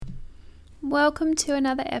Welcome to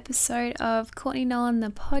another episode of Courtney Nolan, the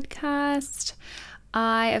podcast.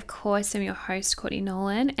 I, of course, am your host, Courtney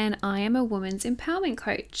Nolan, and I am a women's empowerment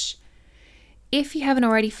coach. If you haven't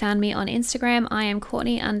already found me on Instagram, I am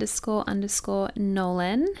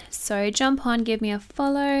Courtney__Nolan. So jump on, give me a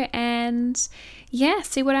follow, and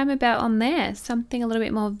see what I'm about on there. Something a little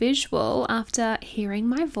bit more visual after hearing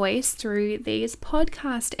my voice through these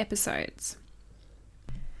podcast episodes.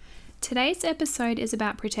 Today's episode is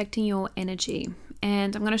about protecting your energy,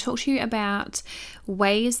 and I'm going to talk to you about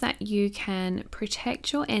ways that you can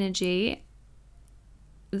protect your energy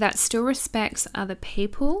that still respects other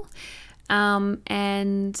people,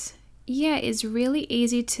 is really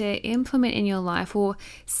easy to implement in your life, or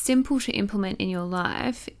simple to implement in your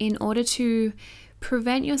life, in order to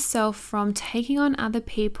prevent yourself from taking on other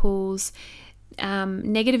people's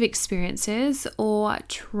negative experiences or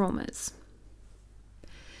traumas.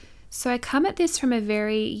 So I come at this from a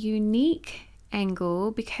very unique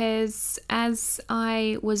angle because as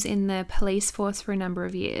I was in the police force for a number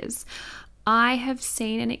of years, I have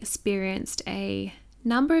seen and experienced a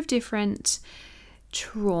number of different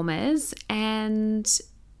traumas, and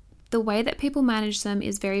the way that people manage them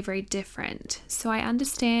is very, very different. So I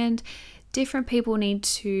understand different people need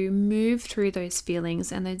to move through those feelings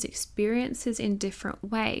and those experiences in different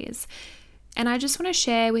ways. And I just want to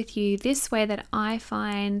share with you this way that I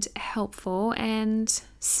find helpful and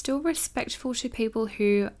still respectful to people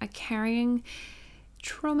who are carrying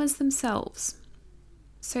traumas themselves.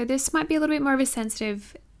 So this might be a little bit more of a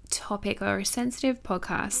sensitive topic or a sensitive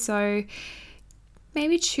podcast. So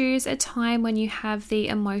maybe choose a time when you have the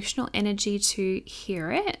emotional energy to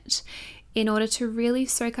hear it in order to really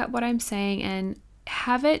soak up what I'm saying and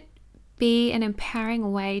have it be an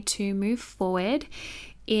empowering way to move forward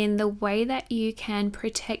in the way that you can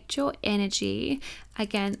protect your energy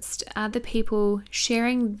against other people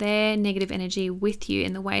sharing their negative energy with you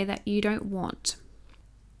in the way that you don't want.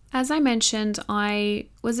 As I mentioned, I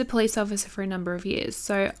was a police officer for a number of years,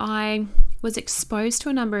 so I was exposed to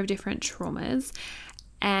a number of different traumas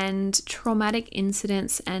and traumatic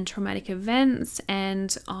incidents and traumatic events,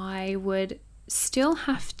 and I would still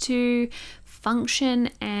have to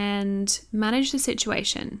function and manage the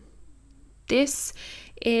situation. This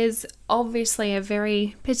is obviously a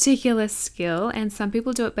very particular skill, and some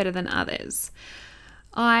people do it better than others.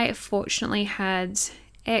 I fortunately had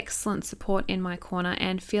excellent support in my corner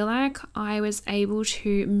and feel like I was able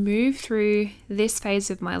to move through this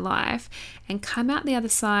phase of my life and come out the other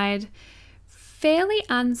side fairly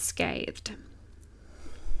unscathed.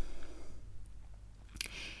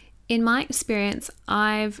 In my experience,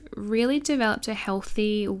 I've really developed a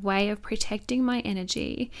healthy way of protecting my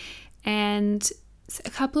energy, and a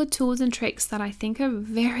couple of tools and tricks that I think are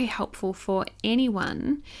very helpful for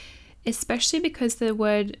anyone, especially because the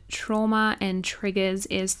word trauma and triggers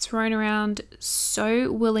is thrown around so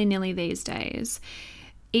willy-nilly these days.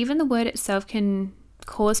 Even the word itself can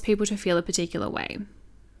cause people to feel a particular way.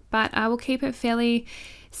 But I will keep it fairly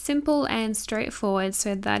simple and straightforward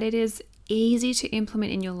so that it is easy to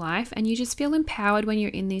implement in your life and you just feel empowered when you're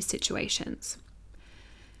in these situations.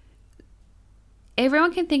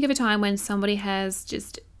 Everyone can think of a time when somebody has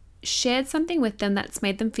just shared something with them that's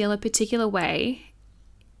made them feel a particular way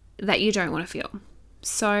that you don't want to feel.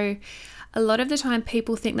 So a lot of the time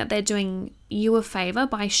people think that they're doing you a favor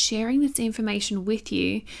by sharing this information with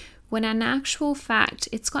you, when in actual fact,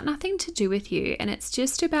 it's got nothing to do with you, and it's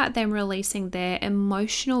just about them releasing their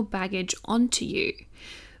emotional baggage onto you,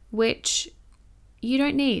 which you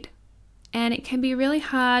don't need. And it can be really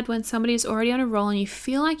hard when somebody is already on a roll and you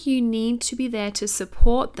feel like you need to be there to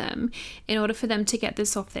support them in order for them to get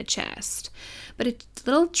this off their chest. But a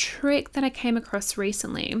little trick that I came across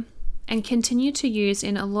recently and continue to use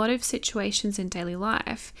in a lot of situations in daily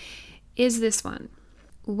life is this one.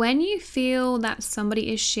 When you feel that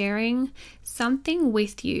somebody is sharing something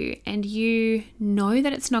with you and you know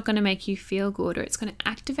that it's not going to make you feel good, or it's going to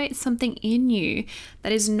activate something in you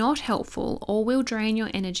that is not helpful or will drain your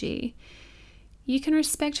energy, you can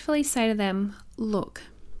respectfully say to them, look,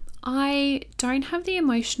 I don't have the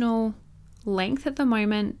emotional length at the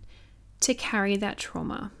moment to carry that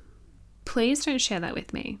trauma. Please don't share that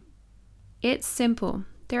with me. It's simple.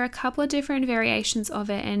 There are a couple of different variations of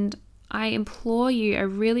it, and I implore you, I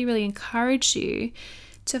really, really encourage you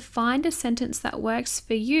to find a sentence that works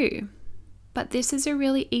for you. But this is a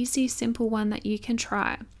really easy, simple one that you can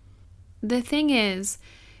try. The thing is,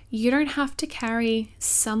 you don't have to carry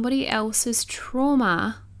somebody else's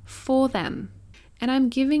trauma for them. And I'm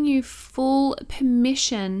giving you full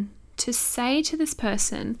permission to say to this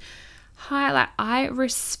person, hi, I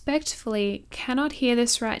respectfully cannot hear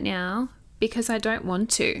this right now because I don't want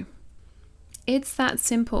to. It's that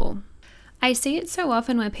simple. I see it so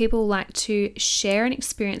often where people like to share an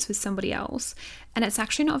experience with somebody else, and it's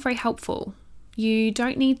actually not very helpful. You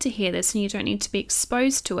don't need to hear this and you don't need to be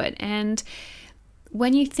exposed to it. And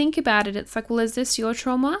when you think about it, it's like, well, is this your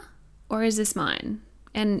trauma or is this mine?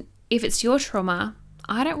 And if it's your trauma,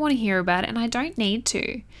 I don't want to hear about it and I don't need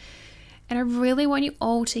to. And I really want you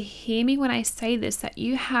all to hear me when I say this, that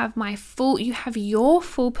you have your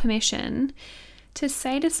full permission to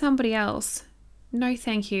say to somebody else, no,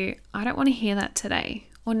 thank you. I don't want to hear that today.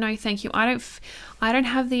 Or no, thank you. I don't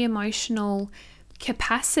have the emotional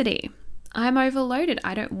capacity. I'm overloaded.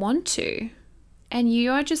 I don't want to. And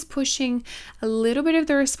you are just pushing a little bit of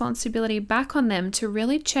the responsibility back on them to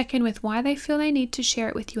really check in with why they feel they need to share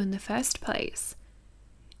it with you in the first place.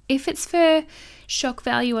 If it's for shock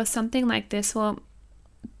value or something like this, well,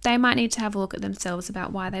 they might need to have a look at themselves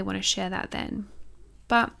about why they want to share that then.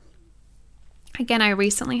 But again, I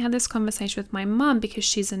recently had this conversation with my mum because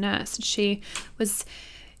she's a nurse. She was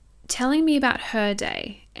telling me about her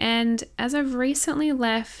day. And as I've recently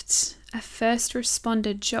left a first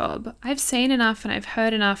responder job, I've seen enough and I've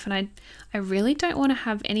heard enough, and I really don't want to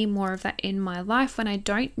have any more of that in my life when I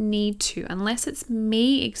don't need to. Unless it's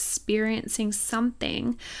me experiencing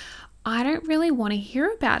something, I don't really want to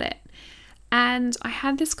hear about it. And I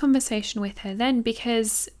had this conversation with her then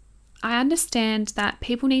because I understand that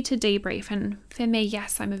people need to debrief. And for me,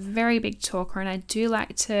 yes, I'm a very big talker and I do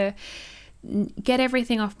like to get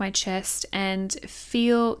everything off my chest and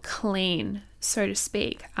feel clean, so to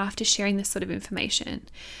speak, after sharing this sort of information.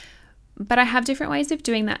 But I have different ways of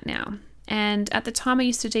doing that now. And at the time I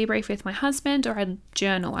used to debrief with my husband, or I'd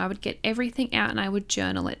journal. I would get everything out and I would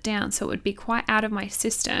journal it down. So it would be quite out of my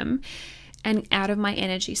system and out of my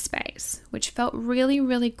energy space, which felt really,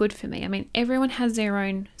 really good for me. I mean, everyone has their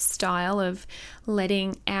own style of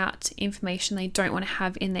letting out information they don't want to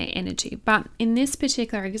have in their energy. But in this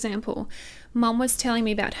particular example, Mum was telling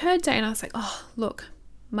me about her day and I was like, oh, look,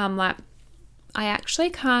 Mum, like, I actually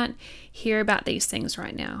can't hear about these things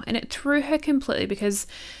right now. And it threw her completely because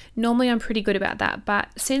normally I'm pretty good about that. But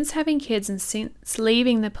since having kids and since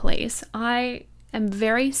leaving the police, I am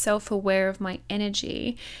very self-aware of my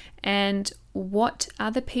energy and what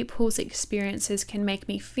other people's experiences can make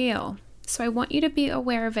me feel. So I want you to be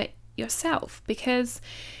aware of it yourself, because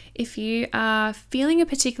if you are feeling a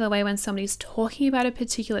particular way when somebody's talking about a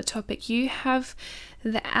particular topic, you have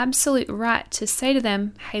the absolute right to say to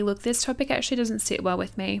them, hey, look, this topic actually doesn't sit well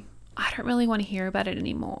with me. I don't really want to hear about it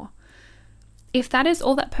anymore. If that is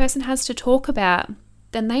all that person has to talk about,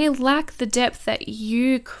 then they lack the depth that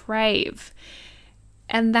you crave.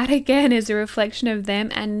 And that again is a reflection of them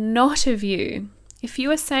and not of you. If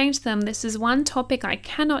you are saying to them, this is one topic I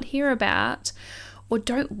cannot hear about or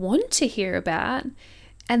don't want to hear about,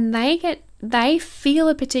 and they feel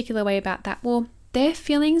a particular way about that, well, their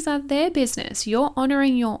feelings are their business. You're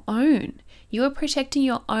honoring your own. You are protecting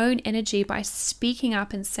your own energy by speaking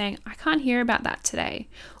up and saying, I can't hear about that today,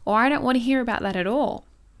 or I don't want to hear about that at all.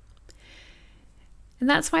 And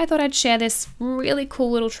that's why I thought I'd share this really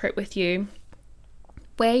cool little trick with you,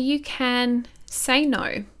 where you can say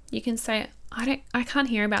no. You can say, I can't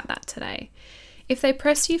hear about that today. If they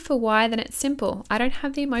press you for why, then it's simple. I don't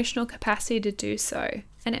have the emotional capacity to do so,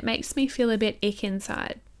 and it makes me feel a bit ick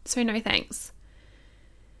inside. So no thanks.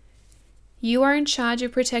 You are in charge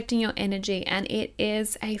of protecting your energy, and it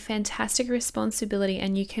is a fantastic responsibility,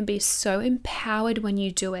 and you can be so empowered when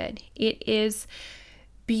you do it. It is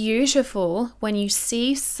beautiful when you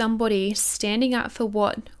see somebody standing up for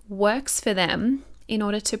what works for them in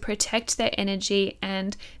order to protect their energy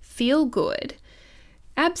and feel good.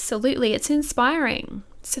 Absolutely, it's inspiring.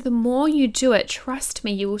 So the more you do it, trust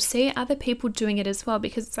me, you will see other people doing it as well,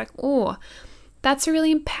 because it's like, oh, that's a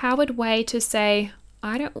really empowered way to say,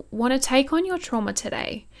 I don't want to take on your trauma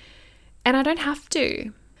today, and I don't have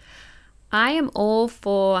to. I am all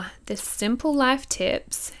for the simple life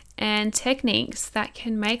tips and techniques that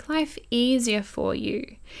can make life easier for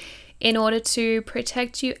you in order to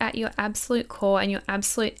protect you at your absolute core and your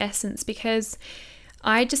absolute essence. Because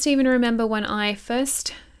I just even remember when I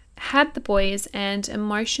first had the boys and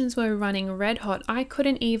emotions were running red hot, I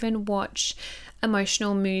couldn't even watch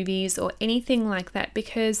emotional movies or anything like that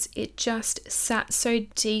because it just sat so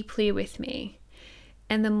deeply with me.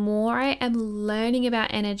 And the more I am learning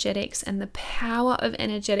about energetics and the power of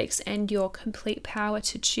energetics and your complete power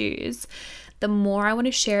to choose, the more I want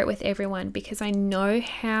to share it with everyone, because I know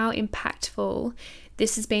how impactful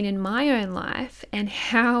this has been in my own life and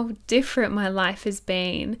how different my life has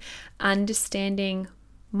been understanding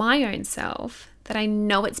my own self, that I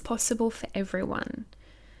know it's possible for everyone.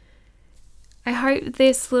 I hope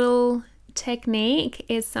this little technique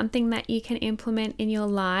is something that you can implement in your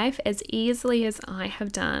life as easily as I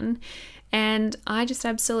have done. And I just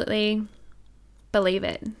absolutely believe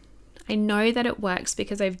it. I know that it works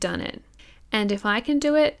because I've done it. And if I can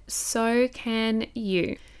do it, so can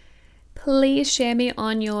you. Please share me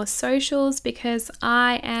on your socials because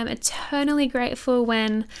I am eternally grateful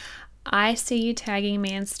when I see you tagging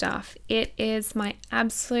me and stuff. It is my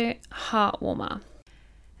absolute heart warmer.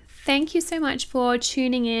 Thank you so much for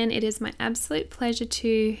tuning in. It is my absolute pleasure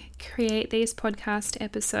to create these podcast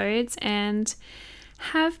episodes and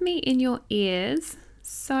have me in your ears.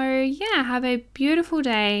 So yeah, have a beautiful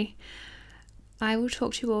day. I will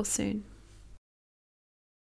talk to you all soon.